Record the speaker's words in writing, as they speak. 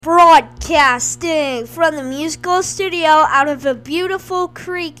Broadcasting from the musical studio out of a beautiful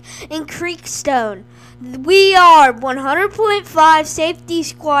creek in Creekstone. We are 100.5 Safety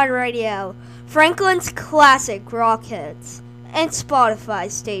Squad Radio, Franklin's classic rock hits, and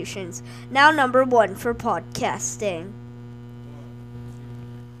Spotify stations, now number one for podcasting.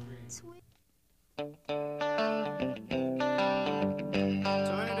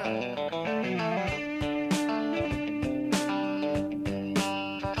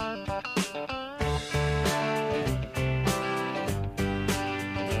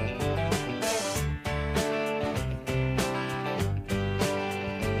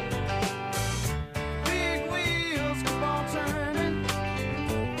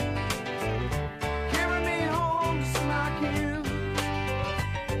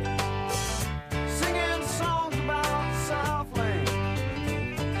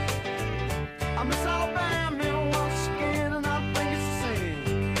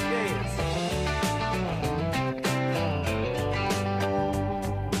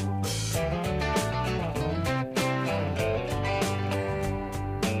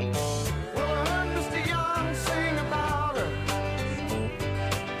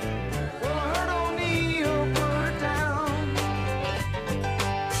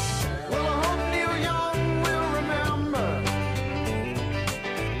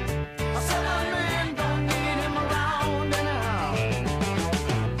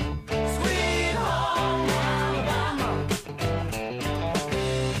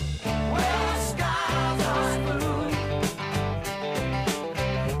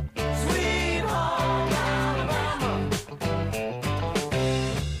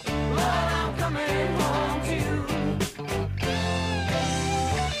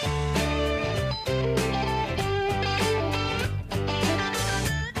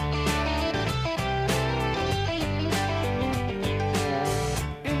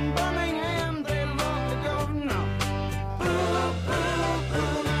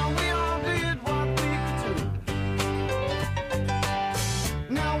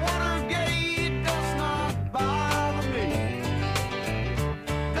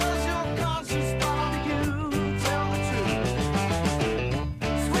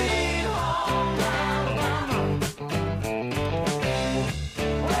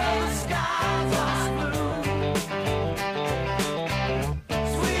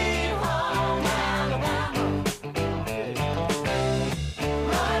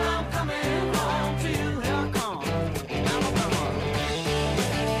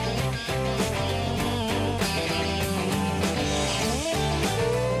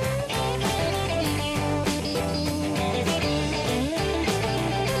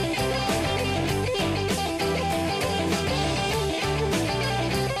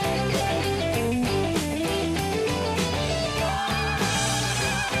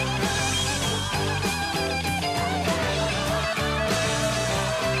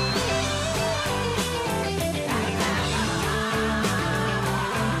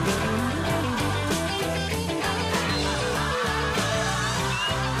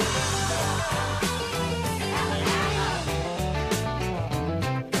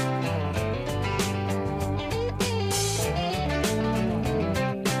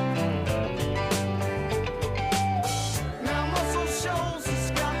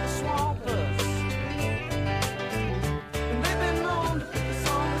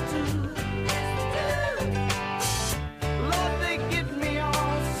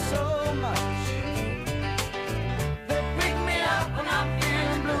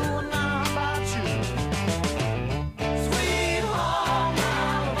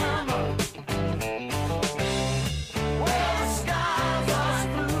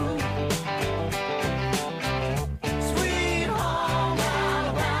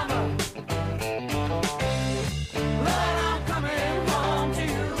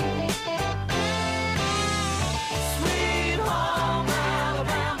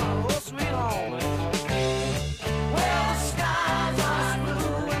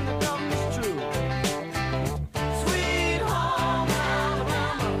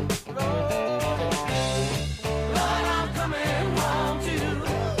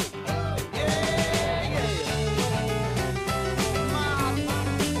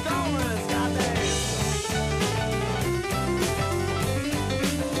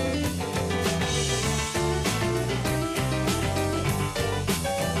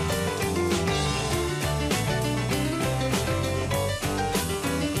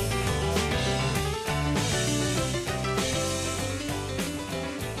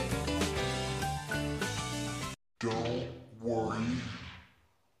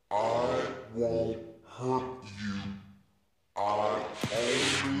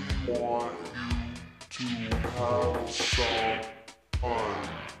 want you to have some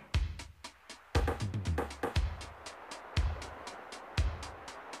fun.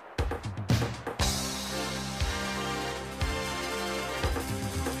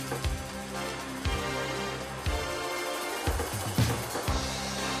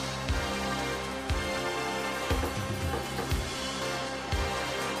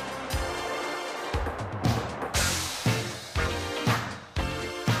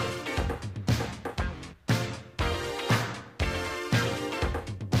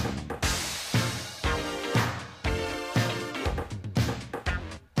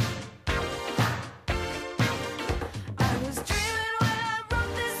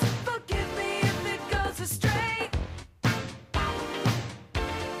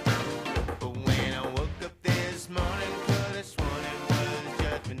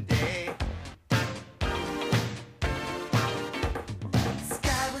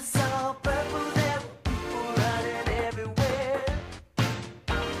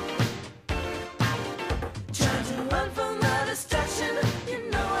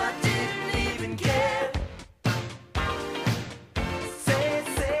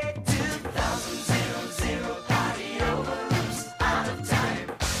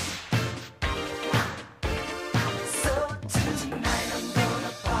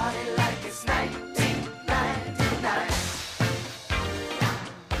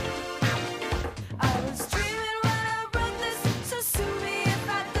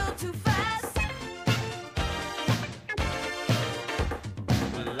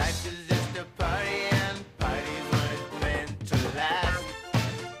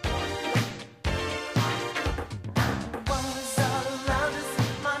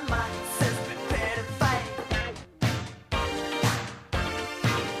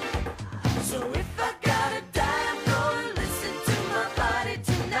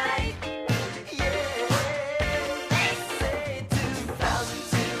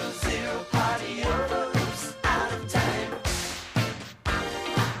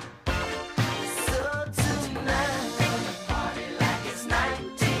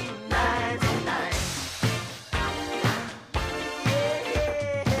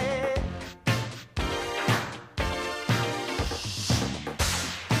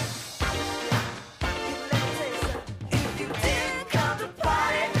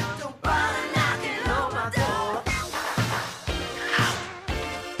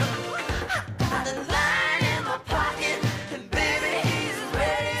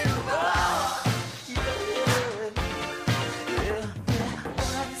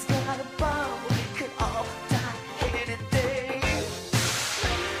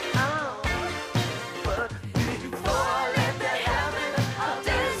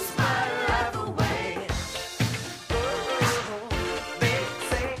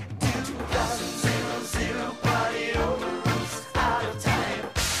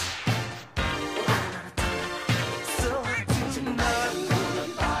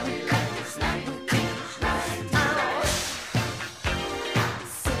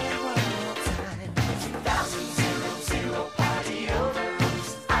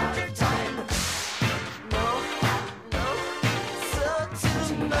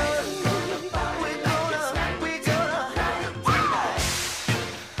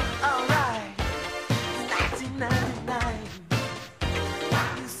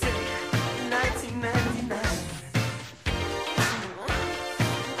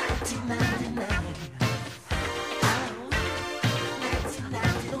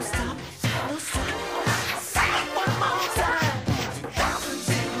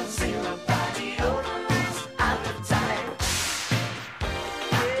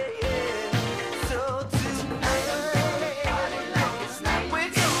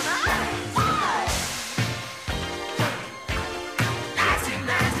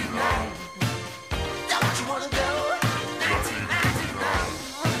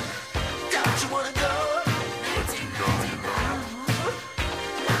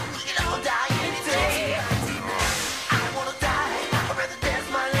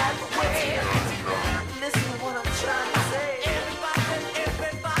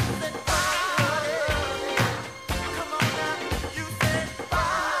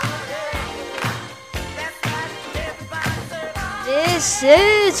 This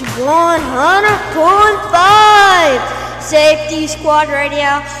is 100.5 Safety Squad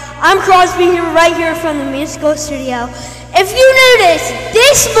Radio. I'm Crosby here, right here from the musical studio. If you noticed,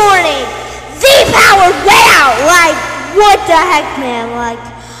 this morning, the power went out. Like, what the heck, man? Like,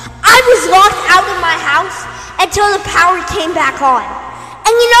 I was locked out of my house until the power came back on. And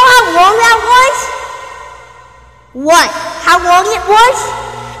you know how long that was? What? How long it was?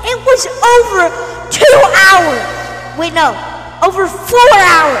 it was over 2 hours. Wait, no, over 4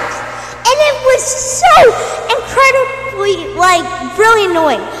 hours. And it was so incredibly, really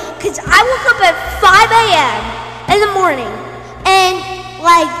annoying. Because I woke up at 5 a.m. in the morning. And,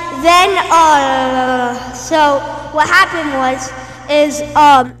 so what happened is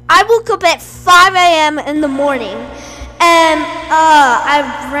I woke up at 5 a.m. in the morning. And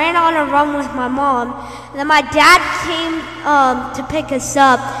I ran on a run with my mom. And then my dad came to pick us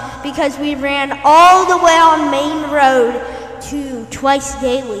up because we ran all the way on Main Road to Twice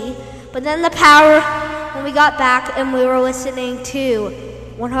Daily. But then the power, when we got back and we were listening to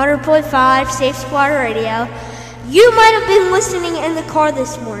 100.5 Safe Squad Radio, you might have been listening in the car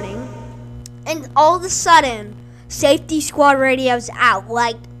this morning. And all of a sudden, Safety Squad Radio's out.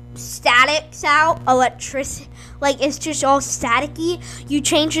 Static's out, electricity. It's just all staticky. You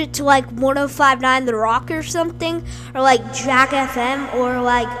change it to 105.9 The Rock or something, or Jack FM, or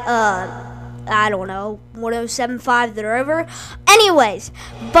I don't know, 107.5 The River. Anyways,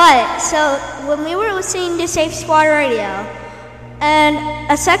 so when we were listening to Safe Squad Radio,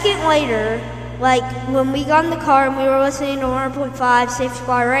 and a second later, when we got in the car and we were listening to 100.5 Safe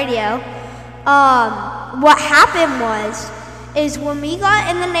Squad Radio, what happened is when we got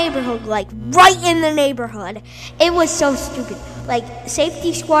in the neighborhood, right in the neighborhood, it was so stupid.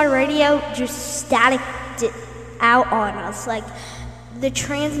 Safety Squad Radio just staticked it out on us. The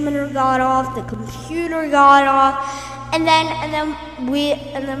transmitter got off, the computer got off, and then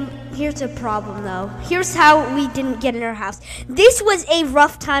here's a problem though. Here's how we didn't get in our house. This was a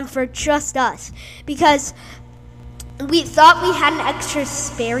rough time for just us because we thought we had an extra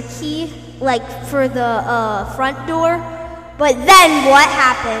spare key, for the front door. But then what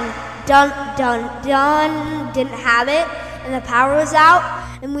happened? Didn't have it, and the power was out,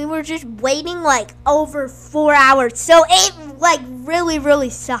 and we were just waiting over 4 hours. So it really,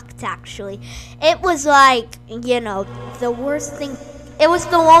 really sucked actually. It was the worst thing. It was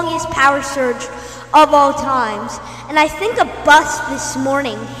the longest power surge of all times, and I think a bus this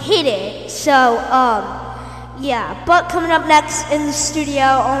morning hit it. So yeah. But coming up next in the studio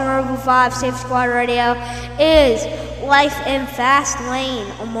on Marble 5 Safe Squad Radio is Life in Fast Lane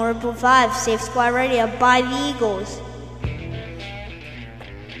on Marble 5 Safe Squad Radio by the Eagles.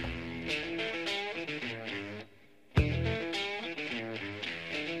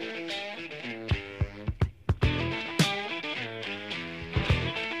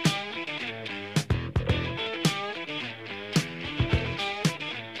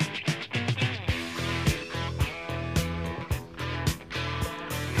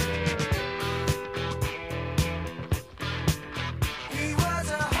 He was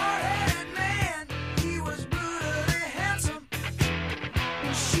a hard-headed man. He was brutally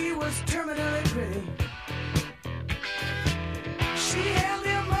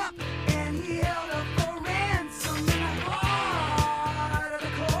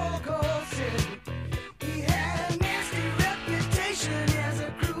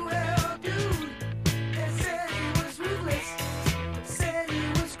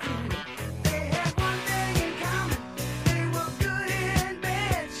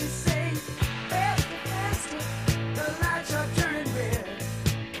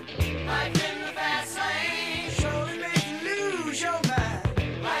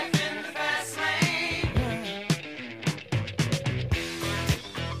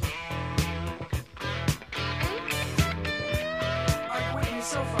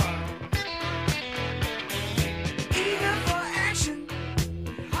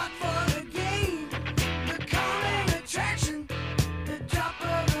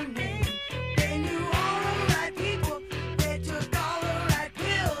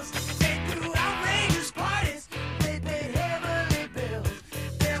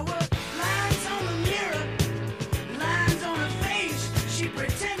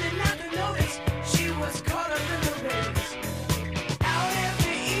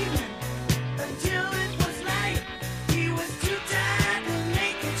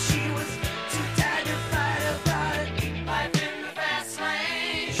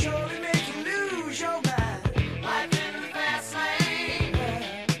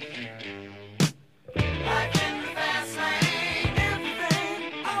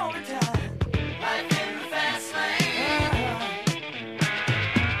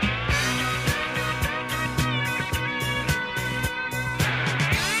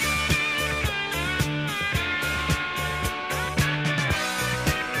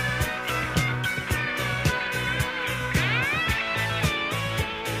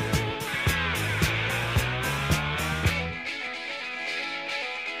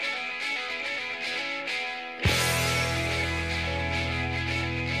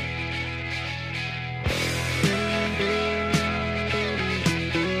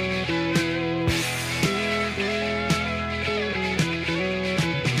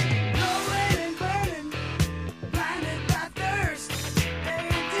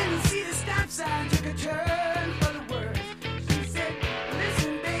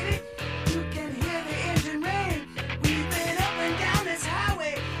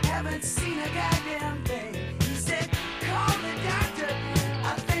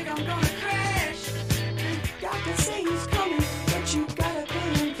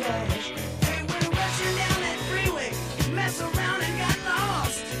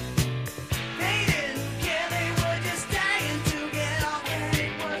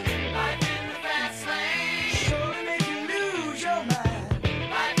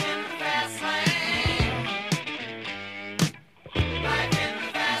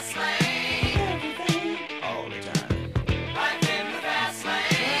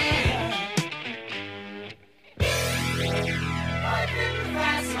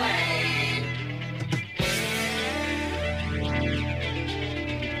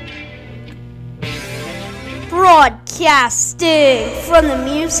Broadcasting from the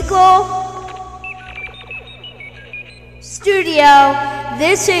musical studio,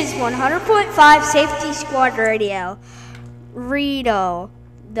 this is 100.5 Safety Squad Radio. Rito,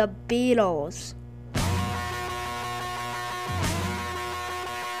 the Beatles.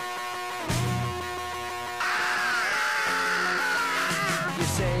 You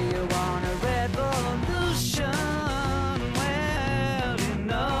say you want a revolution. Well, you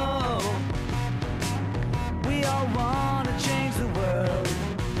know, we all want to change the world.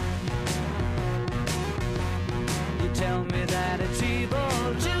 You tell me that it's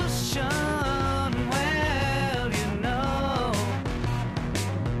evolution. Well, you know,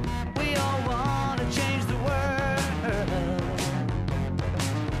 we all want to change the world.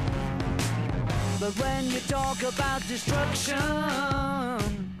 But when you talk about destruction,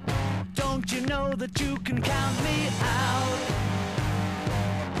 don't you know that you can count me out?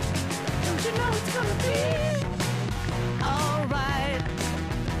 Don't you know it's gonna be alright?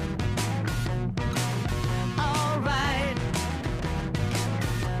 Alright.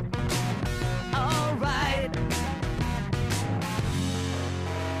 Alright.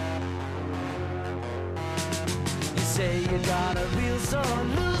 You say you got a real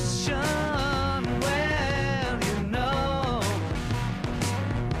solution. Well, you know,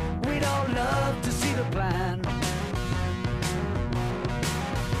 we'd all love to see the plan.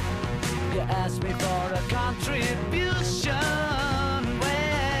 You ask me for a contribution.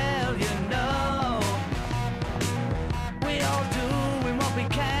 Well, you know, we all doing what we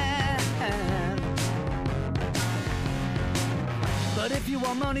can. But if you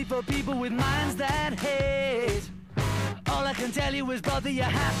want money for people with minds that hate, all I can tell you is, brother, you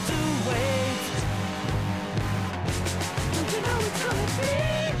have to wait. Don't you know it's gonna be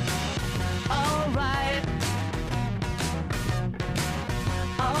alright?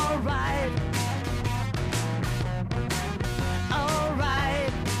 Alright.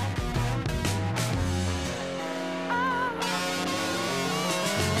 Alright.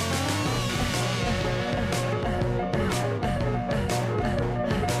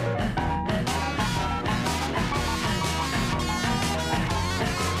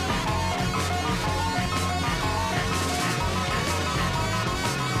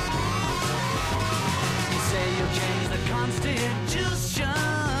 You say you'll change the Constitution.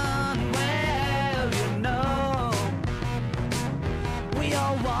 Well, you know, we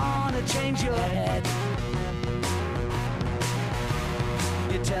all want to change your head.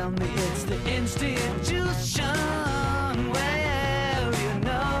 You tell me it's the institution. Well, you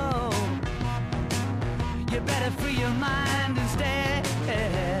know, you better free your mind instead.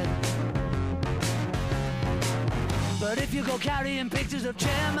 But if you go carrying pictures of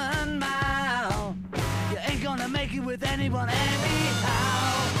Chairman Mao, you ain't gonna make it with anyone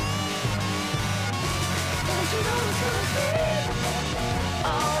anyhow. Don't you know it's gonna be